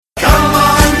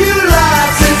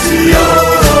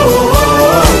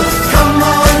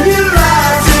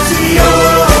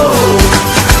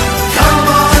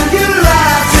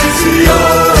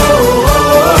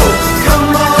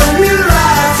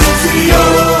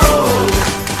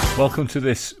Welcome to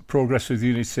this Progress with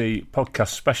Unity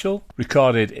podcast special,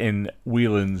 recorded in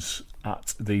Whelan's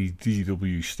at the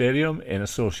DW Stadium in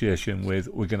association with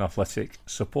Wigan Athletic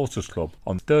Supporters Club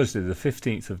on Thursday the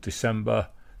 15th of December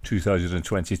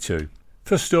 2022.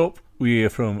 First up, we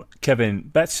hear from Kevin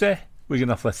Betsy,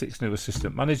 Wigan Athletic's new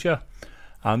assistant manager,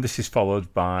 and this is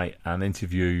followed by an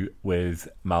interview with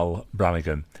Mal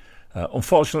Brannigan.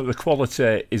 Unfortunately, the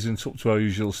quality isn't up to our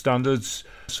usual standards,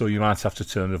 so you might have to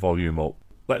turn the volume up.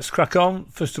 Let's crack on,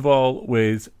 first of all,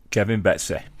 with Kevin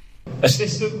Betsy.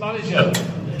 Assistant Manager,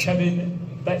 Kevin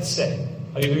Betsy.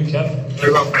 How are you doing, Kev?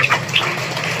 Very well, thank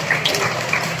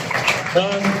you.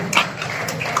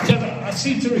 Kevin, I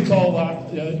seem to recall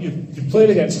that you've played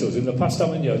against us in the past,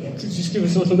 haven't you? Could you just give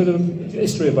us a little bit of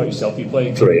history about yourself, your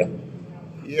playing career?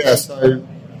 Yeah, so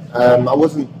I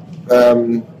wasn't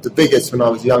the biggest when I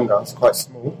was younger. I was quite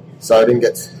small, so I didn't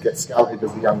get scouted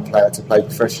as a young player to play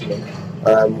professionally.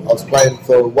 I was playing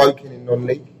for Woking in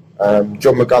non-league.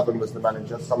 John McGovern was the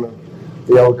manager. Some of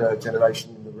the older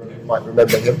generation in the room might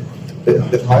remember him, a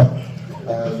bit higher.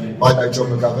 I know John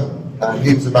McGovern.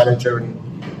 He was the manager, and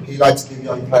he liked to give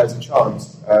young players a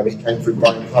chance. He came through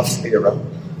Brian Clough's era,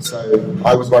 so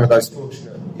I was one of those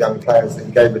fortunate young players that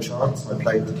he gave a chance. I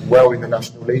played well in the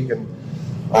National League, and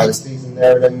I had a season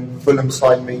there. And then Fulham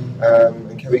signed me,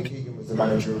 and Kevin Keegan was the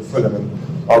manager of Fulham, and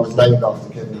I was named after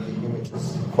Kevin Keegan, which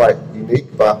was quite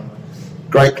unique, but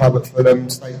great club at Fulham.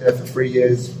 Stayed there for 3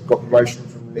 years, got promotion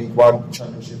from League One,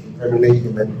 Championship and Premier League,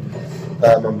 and then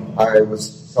I was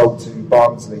sold to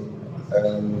Barnsley,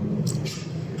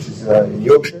 which is in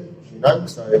Yorkshire, as you know.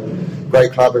 So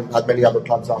great club, and had many other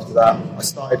clubs after that. I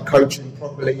started coaching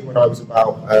properly when I was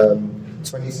about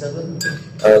 27.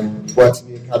 Worked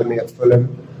in the academy at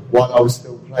Fulham while I was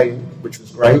still playing, which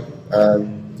was great.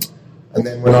 And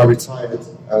then when I retired,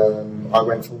 I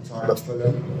went full-time at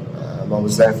Fulham. I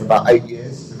was there for about 8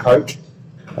 years as a coach.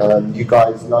 You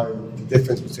guys know the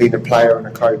difference between a player and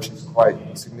a coach is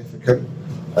quite significant.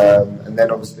 And then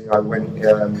obviously I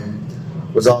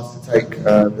was asked to take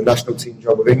the national team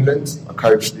job of England. I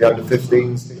coached the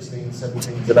under-15s, 16s,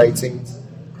 17s and 18s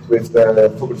with the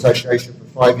Football Association for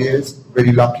 5 years.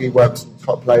 Really lucky, worked with some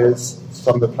top players,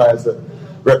 some of the players that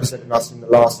represented us in the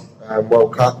last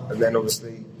World Cup, and then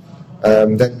obviously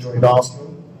then joined Arsenal.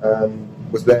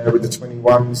 Was there with the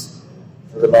 21s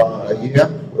for about a year.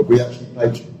 We actually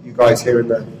played you guys here in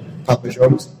the Papa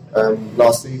John's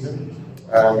last season.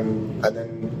 And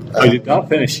then... How did that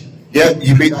finish? Yeah,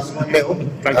 you beat us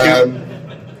 1-0. Thank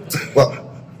you. Well,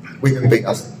 we're going to beat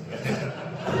us.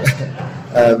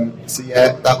 So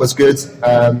yeah, that was good.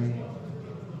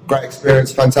 Great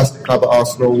experience, fantastic club at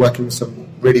Arsenal, working with some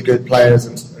really good players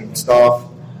and staff.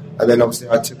 And then obviously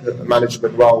I took a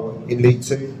management role in League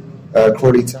Two,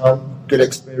 Crawley Town. Good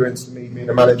experience for me being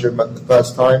a manager the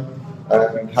first time.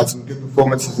 Had some good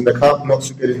performances in the cup, not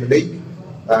so good in the league.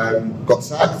 Got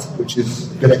sacked, which is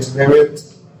a good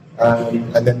experience.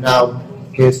 And then now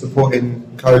here supporting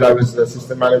Colo as the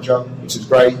assistant manager, which is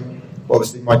great.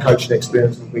 Obviously my coaching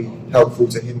experience will be helpful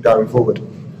to him going forward.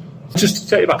 Just to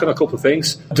take you back on a couple of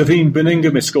things, Davine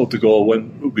Benningham scored the goal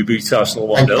when we beat Arsenal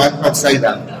 1-0. I can't say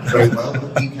that very well,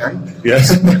 but you can.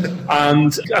 Yes.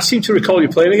 And I seem to recall you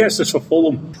playing against us for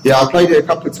Fulham. Yeah, I played it a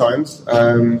couple of times.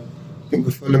 I think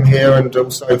with Fulham here and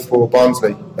also for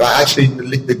Barnsley. Actually,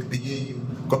 the year you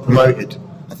got promoted,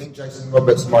 I think Jason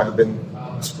Roberts might have been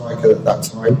a striker at that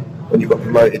time when you got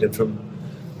promoted from,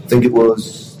 I think it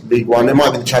was League One. It might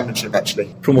have been the Championship,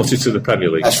 actually. Promoted to the Premier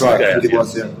League. That's right, yeah, it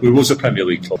was, yeah. We was a Premier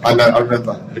League club. I know, I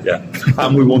remember. Yeah,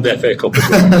 and we won the FA Cup as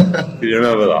well. Do you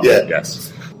remember that? Yeah.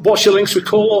 Yes. What's your links with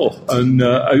Colo, and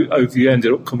how have you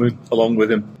ended up coming along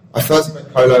with him? I first met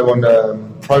Colo on a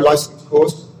pro licence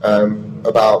course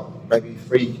about maybe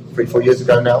 4 years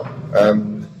ago now.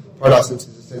 Pro licence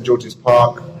is at St George's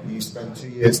Park. You spend 2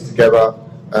 years together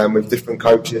with different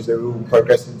coaches. They're all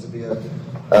progressing to be a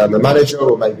manager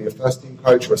or maybe a first team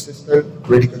coach or assistant.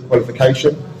 Really good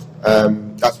qualification.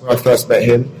 That's when I first met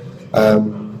him.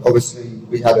 Obviously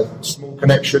we had a small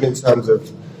connection in terms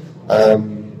of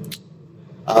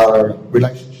our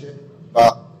relationship,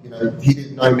 but you know he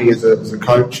didn't know me as a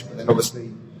coach. And then obviously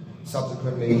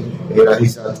subsequently, you know,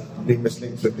 he's had numerous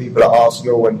links with people at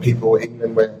Arsenal and people in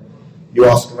England where you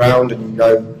ask around and you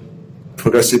know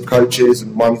progressive coaches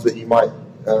and ones that you might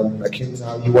akin to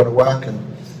how you want to work. And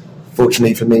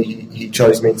fortunately for me, he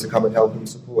chose me to come and help and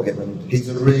support him. And he's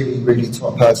a really, really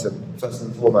top person, first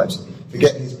and foremost.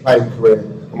 Forget his playing career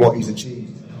and what he's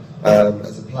achieved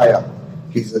as a player.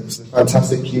 He's a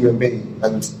fantastic human being.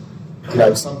 And, you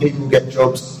know, some people get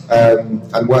jobs and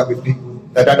work with people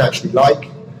they don't actually like.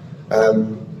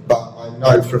 But I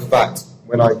know for a fact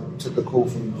when I took the call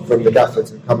from the gaffer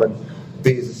to come and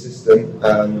be his assistant,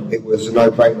 it was a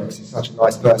no-brainer because he's such a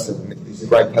nice person. He's a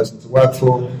great person to work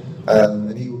for,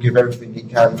 and he will give everything he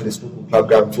can for this football club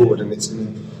going forward, and it's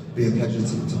going to be a pleasure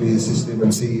to be his assistant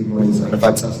and see him on a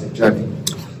fantastic journey.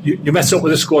 You met up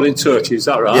with the squad in Turkey, is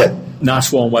that right? Yeah.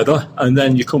 Nice warm weather, and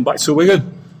then you come back to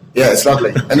Wigan. Yeah, it's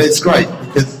lovely, and it's great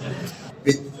because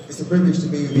it's a privilege to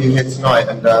be with you here tonight,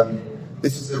 and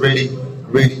this is a really,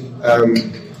 really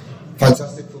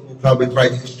fantastic football club with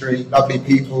great history, lovely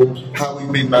people, how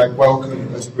we've been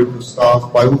welcomed as a group of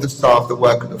staff by all the staff that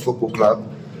work at the football club,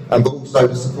 but also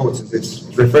the supporters. It's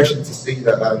refreshing to see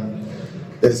that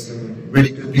there's some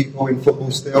really good people in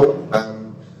football still.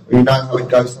 We know how it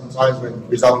goes sometimes when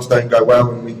results don't go well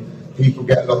and people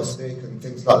get a lot of stick and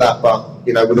things like that, but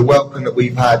with the welcome that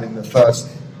we've had in the first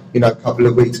couple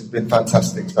of weeks has been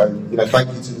fantastic. So thank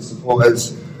you to the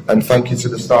supporters and thank you to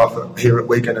the staff here at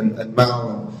Wigan and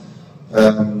Mal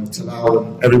and Talal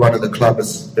and everyone at the club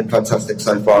has been fantastic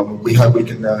so far. We hope we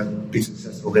can be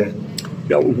successful here.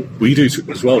 Yeah, we do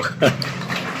as well.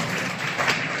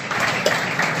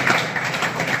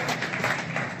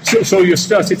 So you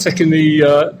started taking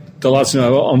the lads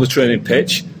now on the training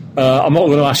pitch. I'm not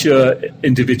going to ask you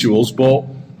individuals, but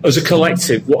as a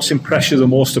collective, what's impressed you the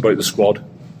most about the squad?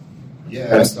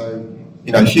 Yeah, so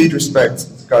huge respect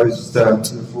goes to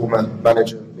the former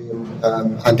manager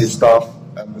Liam and his staff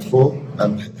before,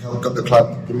 helped got the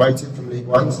club promoted from League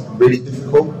One. It's really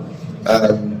difficult,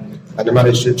 and they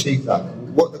managed to achieve that.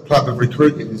 What the club have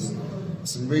recruited is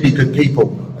some really good people,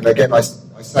 and again, I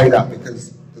say that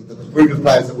because the group of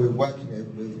players that we're working with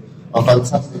are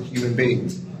fantastic human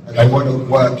beings, and they want to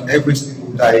work every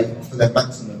single day for their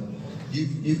maximum.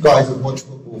 You guys have watched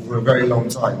football for a very long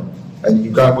time, and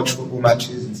you go and watch football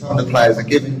matches, and some of the players are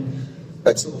giving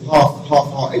sort of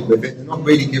half-hearted with it. They're not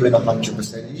really giving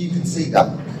 100%, and you can see that.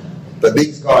 But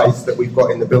these guys that we've got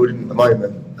in the building at the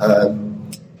moment,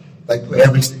 they put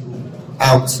every single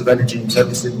ounce of energy into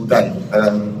every single day.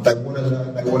 They want to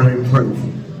learn, they want to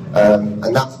improve,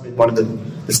 and that's been one of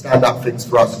the stand-up things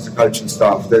for us as a coaching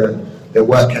staff. Their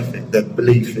work ethic, their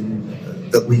belief in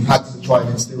that we've had to try and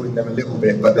instill in them a little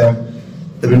bit, but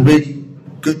they've been really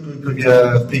good group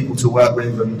of people to work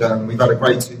with, and we've had a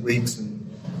great 2 weeks, and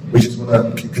we just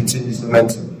want to continue this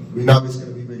momentum. We know it's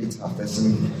going to be really tough. There's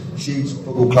some huge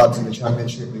football clubs in the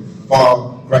Championship with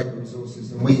far greater resources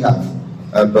than we have,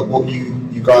 but what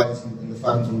you guys and the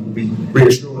fans will be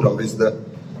reassured of is that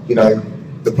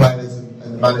the players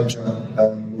and the manager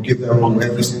will give their all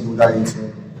every single day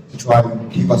to try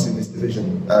and keep us in this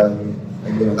division,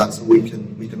 and that's all we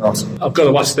can ask. I've got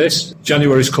to ask this.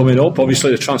 January's coming up.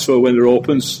 Obviously, the transfer window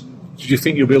opens. Do you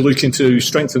think you'll be looking to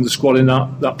strengthen the squad in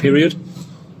that period?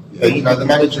 Yeah, the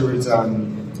manager is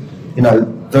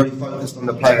very focused on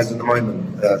the players at the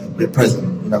moment. At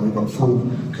present, we've got full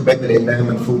commitment in them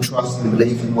and full trust and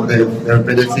belief in what their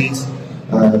abilities.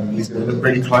 He's going to look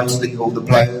really closely at all the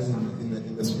players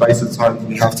in the space of time that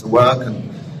we have to work, and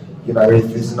if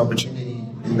there's an opportunity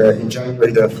in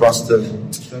January for us to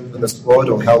strengthen the squad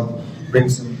or help bring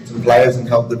some players and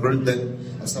help the group, then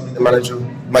that's something the manager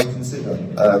may consider.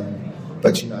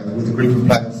 But with the group of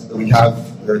players that we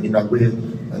have,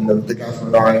 the gaffer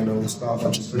and I and all the staff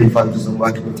are just really focused on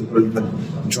working with the group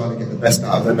and trying to get the best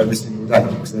out of them every single day,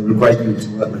 because they're a great group to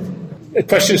work with.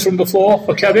 Questions from the floor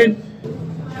for Kevin?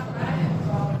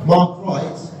 Mark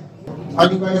Wright?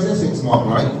 Only Wales Essex, Mark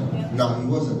Wright? No, he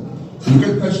wasn't. It's a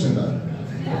good question though.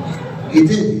 He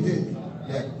did.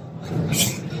 Yeah.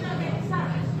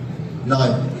 No.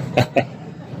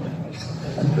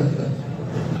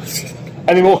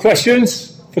 Any more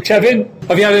questions for Kevin?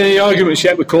 Have you had any arguments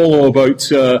yet with Colo about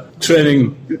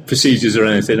training procedures or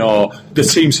anything, or the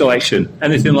team selection,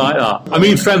 anything like that? I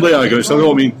mean friendly arguments, I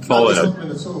don't mean following up.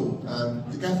 No, at all.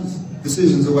 The gaffer's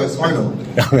decision's always final.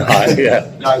 Right,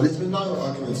 yeah. No, there's been no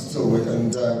arguments at all,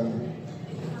 and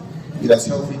it's a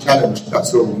healthy challenge,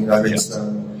 that's all. It's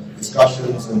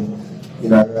discussions and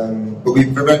but we're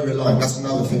very aligned. That's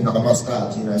another thing that I must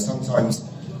add. Sometimes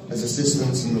as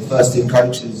assistants and the first team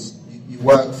coaches, you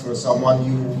work for someone,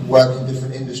 you work in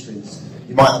different industries.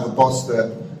 You might have a boss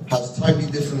that has totally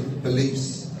different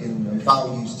beliefs and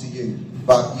values to you,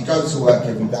 but you go to work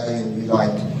every day and you're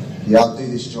like, yeah, I'll do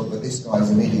this job, but this guy's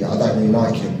an idiot, I don't really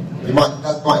like him. That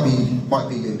might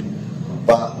be you,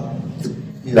 but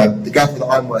the gaffer that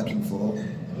I'm working for,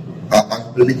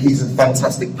 I believe he's a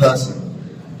fantastic person.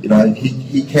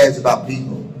 He cares about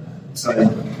people. So,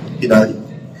 you're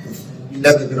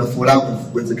never going to fall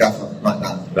out with the gaffer like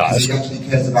that. Because he actually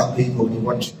cares about people and he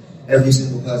wants every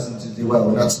single person to do well,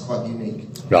 and that's quite unique.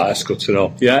 Right, that's good to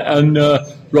know. Yeah, and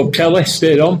Rob Kelly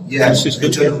stayed on. Yeah, the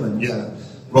gentleman, yeah.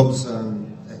 Rob's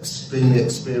extremely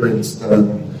experienced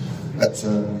at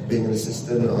being an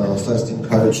assistant, first team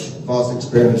coach, vast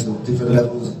experience at different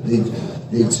levels,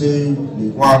 League 2,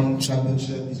 League 1,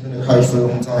 Championship. He's been a coach for a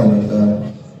long time,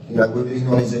 and we're leaning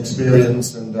on his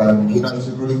experience, and he knows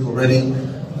the group already.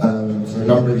 For a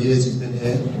number of years he's been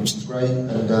here, which is great,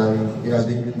 and he's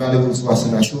been invaluable to us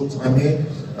in our short time here,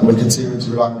 and we continue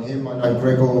to rely on him. I know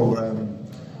Gregor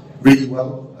really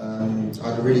well. I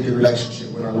had a really good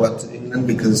relationship when I worked in England,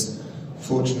 because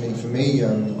fortunately for me,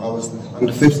 I was the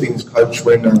under-15s coach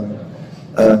when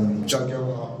Joe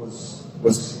Gerhardt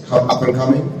was up and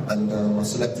coming, and I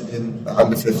selected him at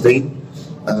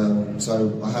under-15.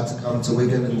 So I had to come to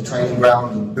Wigan in the training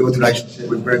ground and build a relationship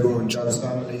with Gregor and Joe's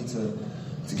family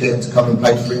to get him to come and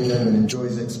play for England and enjoy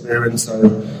his experience.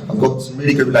 So I've got some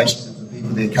really good relationships with people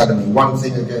in the academy. One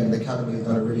thing, again, the academy have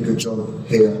done a really good job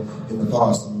here in the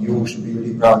past, and you all should be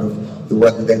really proud of the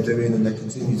work that they're doing and they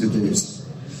continue to do.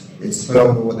 It's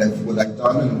phenomenal what they've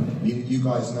done, and you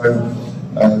guys know,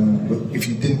 if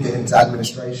you didn't get into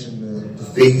administration, the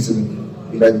fees and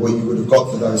what you would have got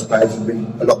for those players would have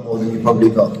been a lot more than you probably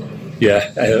got.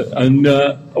 Yeah, and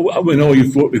we know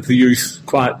you've worked with the youth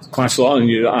quite a lot, and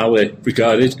you're highly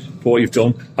regarded for what you've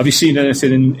done. Have you seen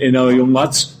anything in our young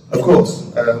lads? Of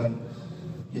course.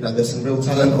 There's some real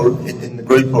talent in the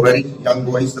group already, young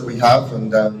boys that we have,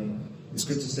 and it's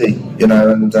good to see, and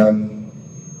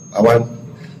I won't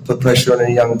put pressure on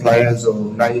any young players or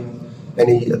name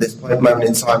any at this moment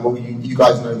in time. Well, you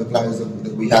guys know the players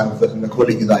that we have and the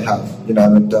quality they have,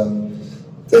 and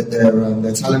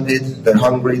they're talented, they're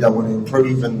hungry, they want to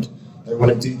improve, and they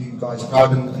want to do you guys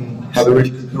proud and have a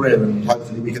really good career, and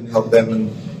hopefully we can help them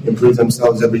and improve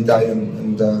themselves every day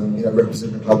and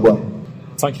represent the club well.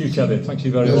 Thank you, Kevin. Thank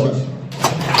you very much.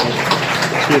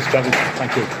 Cheers, Kevin.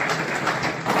 Thank you.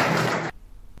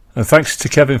 And thanks to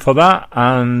Kevin for that.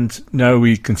 And now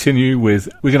we continue with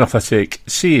Wigan Athletic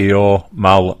CEO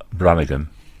Mal Brannigan.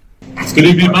 Good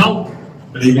evening, Mal.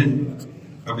 Good evening.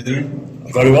 How are we doing?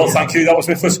 Very well, thank you. That was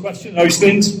my first question. How's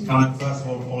things? Can I first of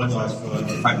all apologise for the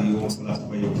fact that you also left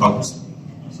away your clubs?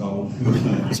 So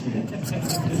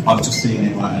I've just seen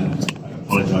it and I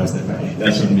apologise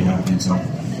that shouldn't be happening. So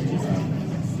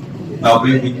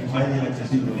we can play the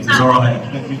electricity. It's all right.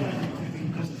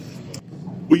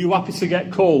 Were you happy to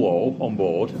get Colo on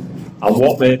board, and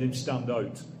what made him stand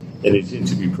out in his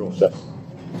interview process?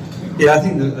 Yeah, I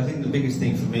think the biggest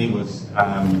thing for me was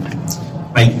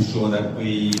making sure that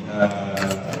we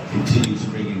continue to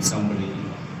bring in somebody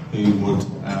who would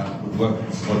work with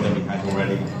the squad that we had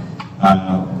already,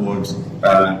 would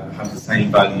have the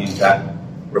same values that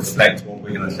reflect what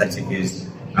Wigan Athletic is,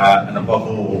 and above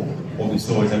all, what we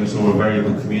saw is that we saw a very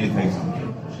good communicator.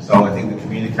 So I think the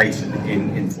communication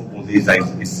in football these days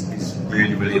is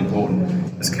really, really important.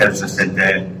 As Kev just said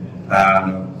there,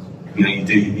 you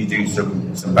do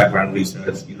some background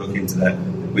research, you look into that.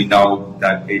 We know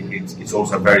that it's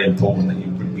also very important that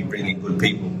we bring in good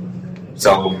people.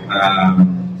 So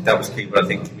that was key, but I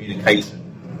think communication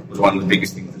was one of the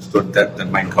biggest things that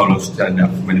made Carlos stand out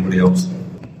from anybody else.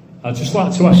 I'd just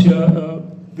like to ask you,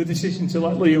 the decision to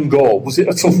let Liam go, was it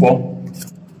a tough one?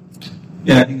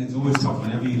 Yeah, I think it's always tough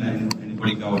whenever you let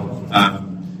anybody go,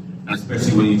 and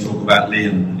especially when you talk about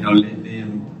Liam.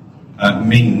 Liam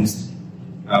means,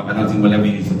 I don't think we'll ever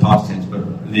use the past tense, but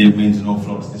Liam means an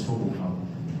awful lot to this football club.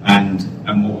 And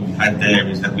what we've had there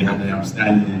is that we had an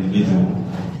outstanding individual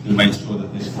who made sure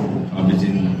that this football club is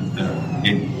in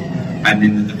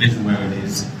the division where it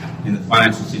is, in the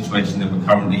financial situation that we're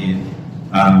currently in,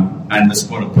 and the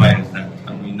squad of players that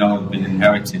we know have been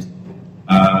inherited.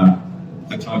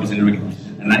 The club is in a really good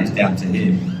position, and that is down to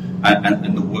him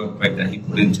and the work rate that he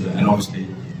put into it, and obviously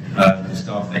the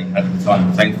staff that he had at the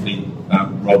time. Thankfully,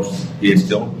 Rob's here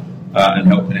still and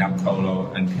helping out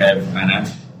Colo and Kev and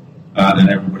Ash and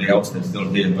everybody else that's still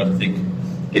here. But I think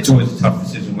it's always a tough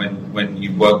decision when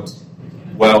you worked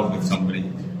well with somebody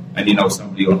and you know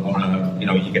somebody on a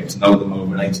you get to know them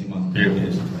over an 18-month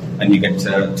period and you get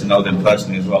to know them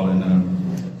personally as well. And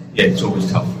it's always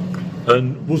tough.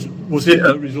 And was it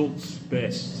a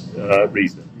results-based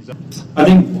reason? I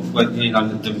think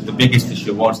the biggest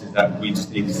issue was is that we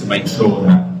just needed to make sure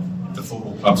that the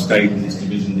football club stayed in this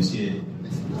division this year,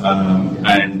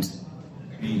 and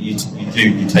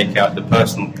you take out the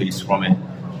personal piece from it,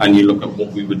 and you look at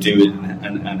what we were doing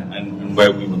and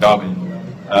where we were going,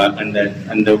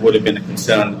 and there would have been a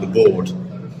concern of the board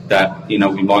that we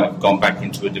might have gone back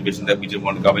into a division that we didn't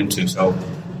want to go into. So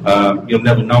you'll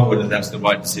never know whether that's the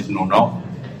right decision or not,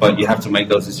 but you have to make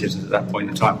those decisions at that point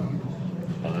in time.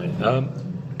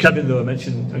 Kevin, though,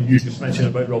 you just mentioned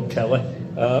about Rob Kelly.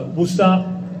 Was that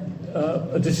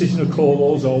a decision of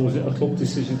Colo's, or was it a club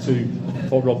decision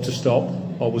for Rob to stop,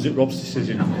 or was it Rob's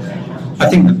decision? I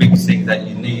think the biggest thing that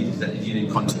you need is that you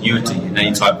need continuity in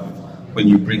any type of when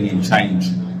you bring in change.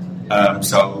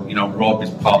 So Rob is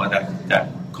part of that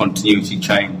continuity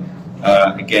chain.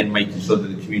 Again, making sure that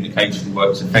the communication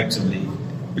works effectively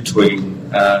between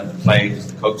the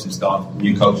players, the coaching staff,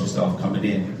 new coaching staff coming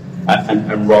in,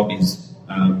 and Rob is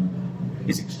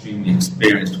extremely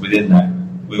experienced within that.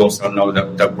 We also know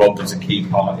that Rob was a key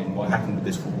part in what happened with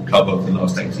this football club over the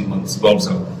last 18 months as well,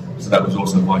 so that was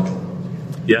also vital.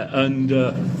 Yeah, and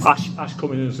Ash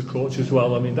coming in as a coach as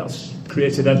well, I mean, that's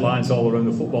created headlines all around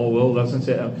the football world, hasn't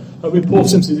it? How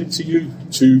important is it to you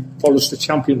for us to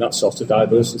champion that sort of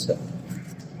diversity?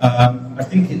 I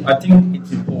think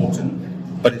it's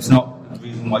important, but it's not the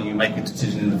reason why you make a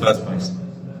decision in the first place.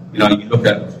 You look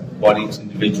at what each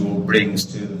individual brings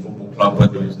to the football club,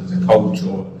 whether it's as a coach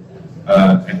or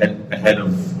a head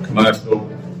of commercial,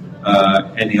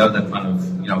 any other kind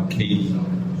of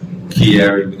key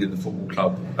area within the football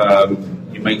club.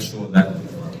 You make sure that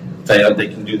they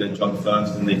can do their job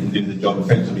first, and they can do the job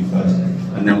effectively first,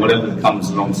 and then whatever comes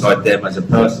alongside them as a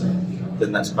person,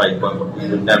 then that's great. But we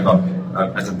would never,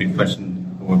 as I've been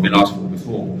questioned or we've been asked for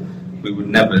before, we would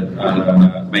never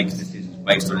make decisions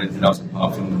based on anything else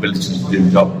apart from the ability to do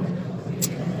the job.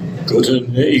 Good,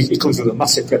 and he comes with a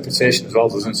massive reputation as well,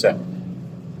 doesn't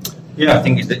he? Yeah, I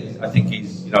think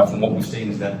he's from what we've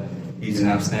seen is that he's an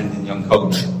outstanding young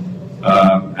coach,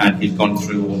 and he's gone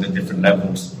through all the different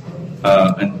levels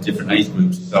and different age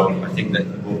groups. So I think that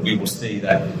we will see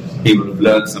that he will have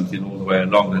learned something all the way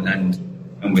along,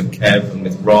 and with Kev and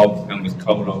with Rob and with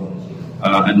Colo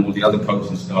and all the other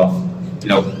coaching staff,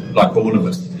 like all of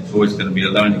us, it's always going to be a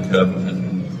learning curve,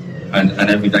 and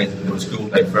every day is a school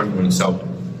day for everybody. So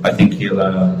I think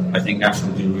Ash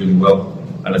will do really well,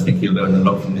 and I think he'll learn a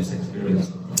lot from this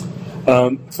experience.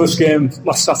 First game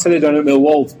last Saturday down at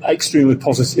Millwall, extremely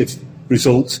positive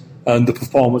result, and the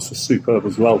performance was superb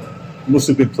as well. Must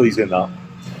have been pleased in that.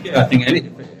 Yeah, I think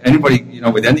anybody,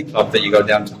 with any club that you go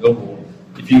down to Millwall,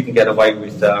 if you can get away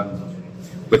with a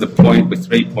point, with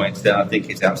 3 points, then I think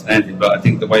it's outstanding. But I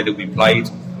think the way that we played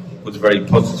was very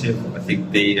positive. I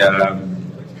think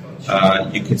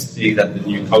you could see that the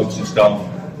new coaching staff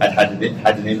had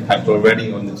an impact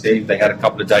already on the team. They had a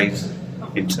couple of days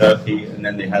in Turkey, and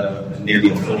then they had nearly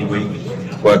a full week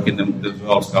working them as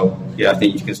well. So yeah, I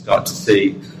think you can start to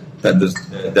see that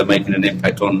they're making an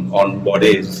impact on what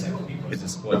is a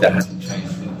squad that hasn't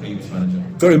changed from the previous manager.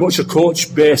 Very much a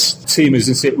coach-based team,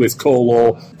 isn't it, with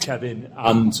Colo, Kevin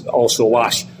and also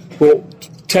Ash. But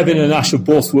Kevin and Ash have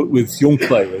both worked with young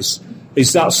players.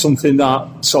 Is that something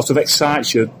that sort of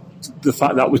excites you, the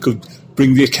fact that we could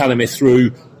bring the academy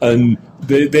through and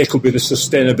they could be the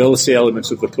sustainability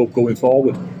elements of the club going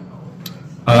forward?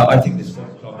 I think this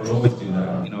football club will always do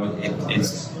that.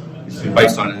 It's been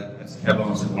based on, as Kevin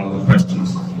answered one of the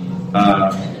questions,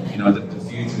 the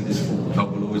future of this football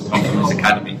club will always come from this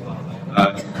academy. It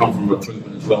will come from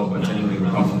recruitment as well, but generally it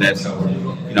will come from there. So,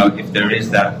 if there is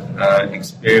that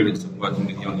experience of working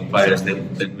with younger players, then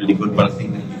really good. But I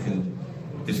think that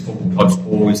this football club's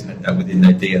always had that within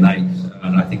their DNA,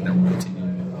 and I think that will continue.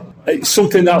 It's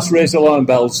something that's raised alarm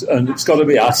bells, and it's got to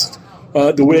be asked.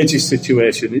 The wages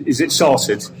situation, is it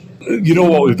sorted? You know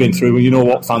what we've been through, and you know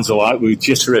what fans are like. We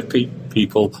jittery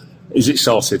people. Is it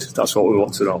sorted? That's what we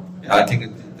want to know. I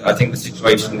think the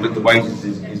situation with the wages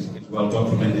is well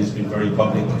documented. It's been very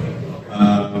public,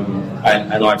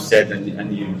 and I've said,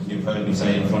 and you've heard me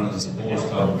say in front of the supporters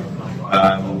club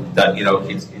that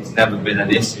it's never been an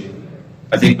issue.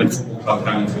 I think when football club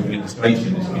going through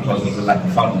administration, it's because of the lack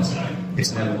of funds.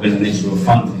 It's never been an issue of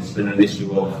funds. It's been an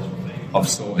issue of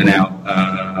sorting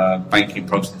out banking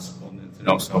process and anything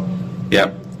else. So,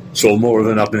 yeah. So more of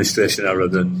an administration error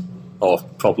or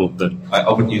problem than. I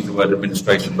wouldn't use the word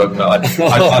administration, but I'd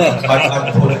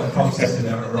call it a processing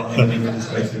error rather than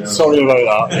administration error. Sorry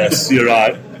about that. Yes, you're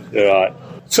right.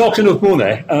 Talking of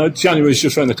money, January's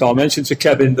just around the corner. I mentioned to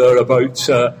Kevin there about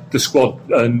the squad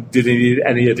and did he need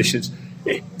any additions.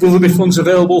 Will there be funds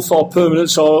available for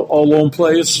permanents or loan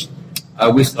players?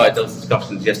 We started those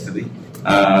discussions yesterday,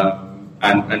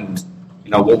 and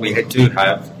what we do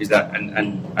have is that,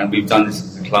 and we've done this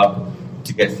as a club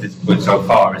to get to this point so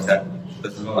far, is that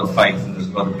there's a lot of faith and there's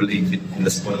a lot of belief in the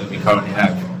squad that we currently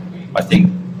have. I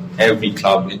think every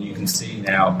club, and you can see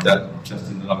now that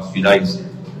just in the last few days,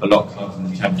 a lot of clubs in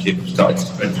the Championship have started to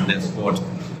strengthen their squad,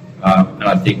 and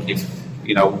I think if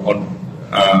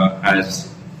as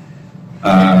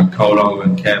Colo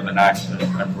and Kev and Ash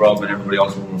and Rob and everybody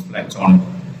else will reflect on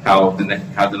how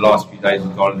the last few days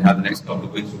have gone and how the next couple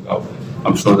of weeks will go.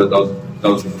 I'm sure that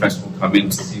those requests will come in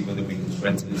to see whether we can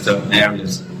strengthen in certain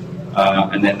areas,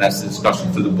 and then that's a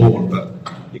discussion for the board. But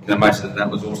you can imagine that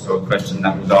was also a question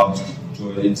that was asked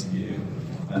during the interview,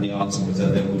 and the answer was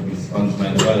that there would be funds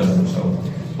made available. So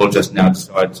we'll just now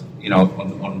decide,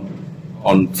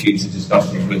 on future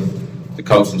discussions with the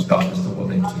coaching staff as to what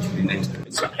they particularly need.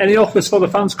 Any offers for the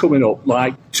fans coming up,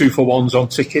 like 2-for-1s on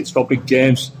tickets for big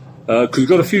games? Because we've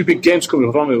got a few big games coming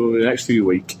up, haven't we, over the next few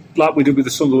weeks? Like we did with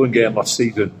the Sunderland game last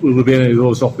season. Will there be any of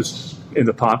those offers in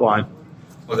the pipeline?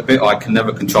 Well, the bit I can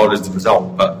never control is the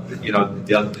result, but the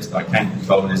other bit that I can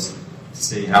control is to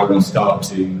see how we start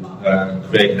to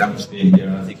create an atmosphere here.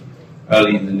 And I think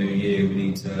early in the new year we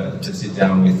need to sit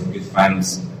down with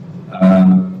fans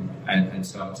and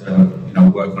start to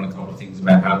work on a couple of things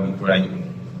about how we create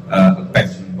a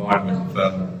better environment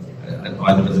for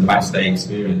either as a match day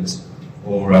experience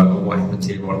or what happens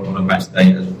here on a match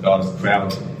day as regards the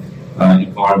crowd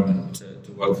environment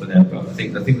to work for them. But I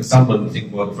think the Sunderland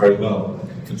thing worked very well,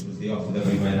 which was the offer that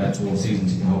we made out to all season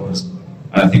ticket holders.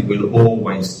 And I think we'll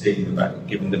always see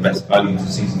giving the best value to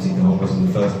season ticket holders in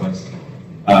the first place.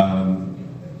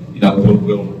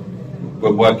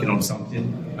 We're working on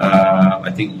something.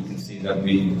 I think you can see that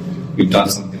we've done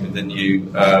something with the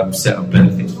new set of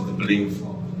benefits for the Believe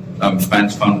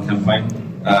Fans Fund campaign.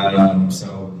 I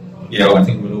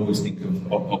think we'll always think of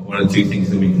one or two things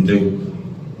that we can do.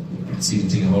 Season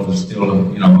ticket holders still,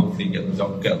 hopefully get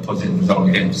a positive result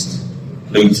against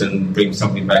Luton, bring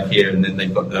something back here, and then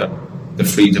they've got the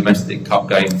free domestic cup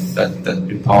game that's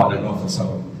been part of that offer.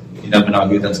 So you never know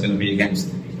who that's going to be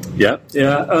against. Yeah.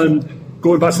 And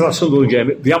going back to that Sunderland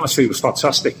game, the atmosphere was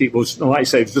fantastic. It was, like you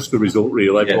say, it was just the result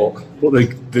really, but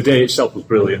the day itself was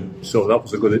brilliant. So that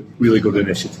was a really good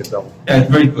initiative. Though. Yeah,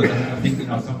 very good. I think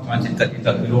sometimes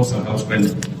it also helps when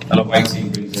an away team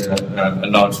brings a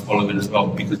large following as well,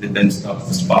 because it then starts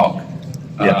to spark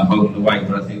home and away.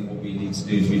 But I think what we need to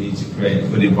do is we need to create a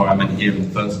good environment here in the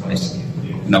first place.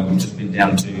 We've just been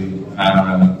down to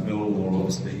Millwall,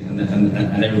 obviously,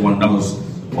 and everyone knows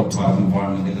what type of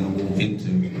environment they're going to walk into.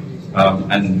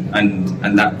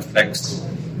 And that reflects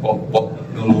what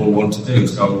Millwall want to do.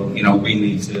 So we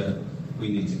need to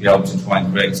be able to try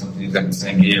and create something exactly the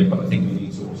same here. But I think we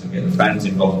need to also get the fans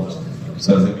involved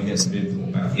so that we get some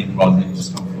input back in rather than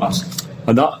just come from us.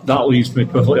 And that leads me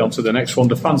perfectly on to the next one.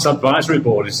 The Fans Advisory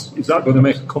Board, is that going to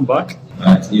make a comeback?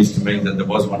 It's news to me that there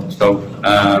was one. So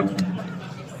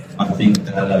I think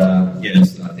that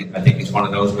yes, I think it's one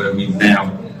of those where we've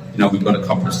now we've got a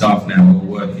couple of staff now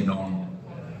who are working on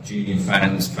junior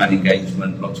fans, fan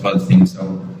engagement, lots of other things.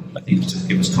 So I think it's just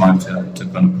give us time to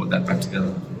kind of put that back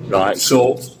together. Right.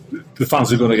 So the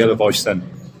fans are going to get a voice then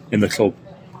in the club.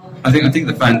 I think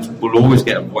the fans will always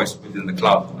get a voice within the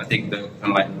club. I think that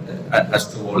kind of like as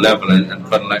to what level and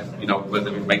kind of like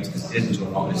whether we make decisions or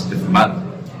not is a different matter.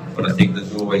 But I think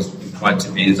there's always we've tried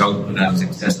to be as open and as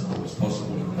accessible as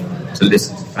possible to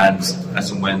listen to fans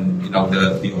as and when the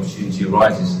opportunity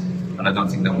arises. And I don't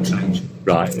think that will change.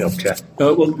 Right, okay.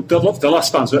 The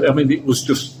last fans, it was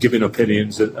just giving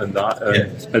opinions and that,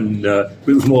 and it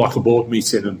was more like a board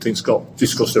meeting and things got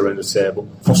discussed around the table.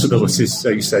 Possibilities,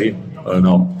 are you saying, or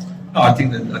not? No, I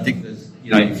think there's,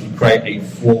 if you create a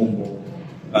formal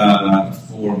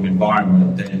forum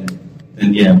environment, then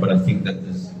yeah, but I think that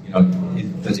there's,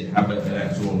 does it have an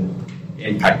actual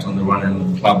impact on the running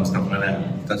of the club and stuff like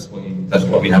that? That's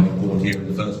why we have a board here in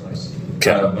the first place.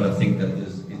 Okay. But I think that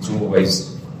it's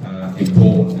always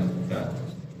important that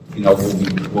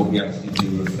what we actually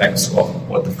do reflects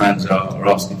what the fans are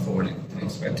asking for and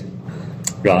expecting.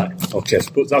 Right, okay,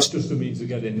 but that's just a means of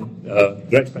getting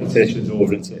their expectations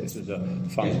over into it as a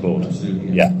fans board.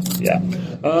 Absolutely. Yeah.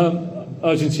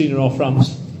 Argentina or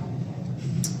France?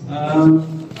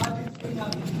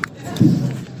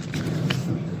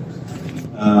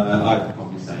 I'd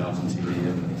probably say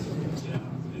Argentina.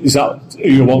 Is that who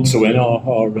you want to win,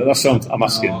 or that's what I'm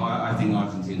asking? No, I think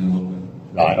Argentina will win.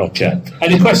 Right, okay.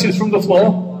 Any questions from the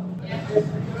floor?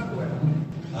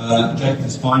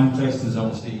 Jason's fine. Jason's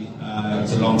obviously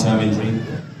it's a long-term injury,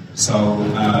 so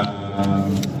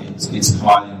it's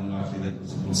highly unlikely that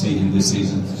we'll see him this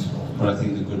season. But I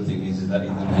think the good thing is that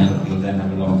he'll then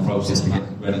have a long process to get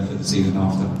ready for the season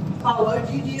after. How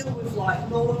do you deal with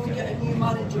when we get a new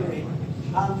manager in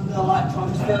and they're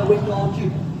transfer window?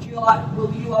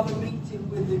 Will you have a meeting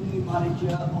with the new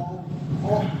manager, or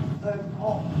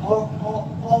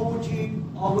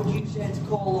would you say to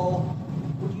call,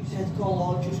 or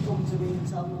just come to me and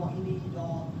tell me what you need,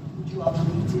 or would you have a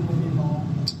meeting with him, or?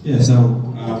 Yeah. So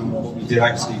what we did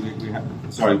actually, we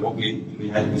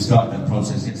started that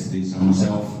process yesterday. So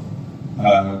myself,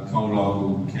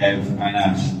 Colo, Kev, and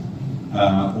Ash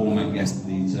all met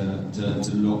yesterday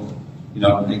to look.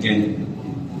 Again,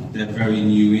 they're very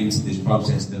new into this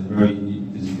process. They're very new,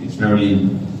 it's very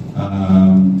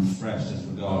fresh as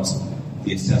regards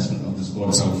the assessment of the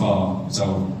squad so far.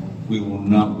 So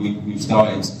we've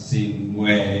started seeing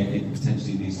where it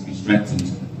potentially needs to be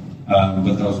strengthened.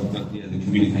 But the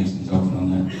communication is open on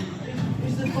that.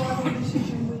 Is the final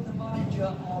decision with the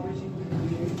manager or is it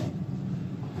with you?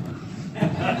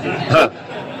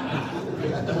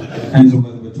 Depends on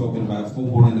whether we're talking about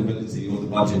footballing ability or the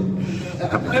budget.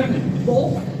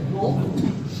 Both.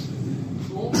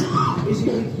 Is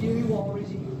it with you or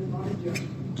is it with the manager?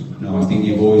 No, I think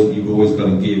you've always got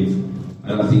to give. I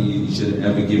don't think you should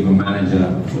ever give a manager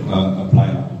a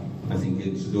player. I think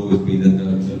it should always be that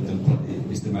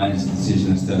it's the manager's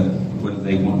decision as to whether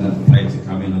they want that player to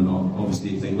come in or not.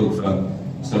 Obviously, if they look for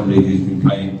somebody who's been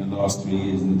playing the last 3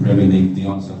 years in the Premier League, the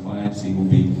answer financially will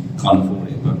be can't afford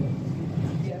it. But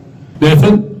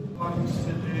Nathan?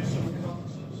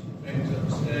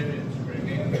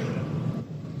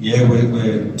 yeah,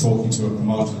 we're talking to a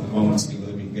promoter at the moment to see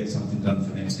whether we can get something done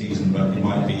for next season, but it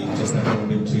might be just a little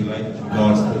bit too late with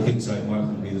regards to booking, so it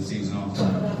might be the season after.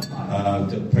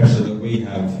 The pressure that we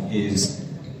have is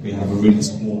we have a really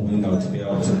small window to be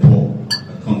able to put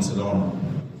a concert on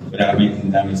without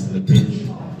making damage to the pitch.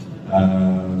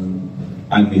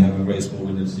 And we have a very small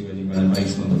window to do any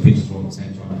renovation on the pitch as well at the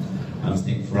same time. And I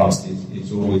think for us,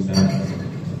 it's always that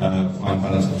fine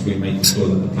balance between making sure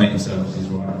that the playing surface is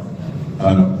right,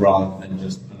 rather than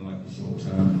just kind of like a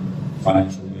short-term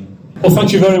financial win. Well,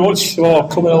 thank you very much for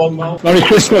coming along, Mal. Merry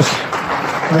Christmas.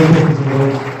 Thank you.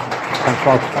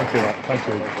 Thank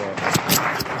you.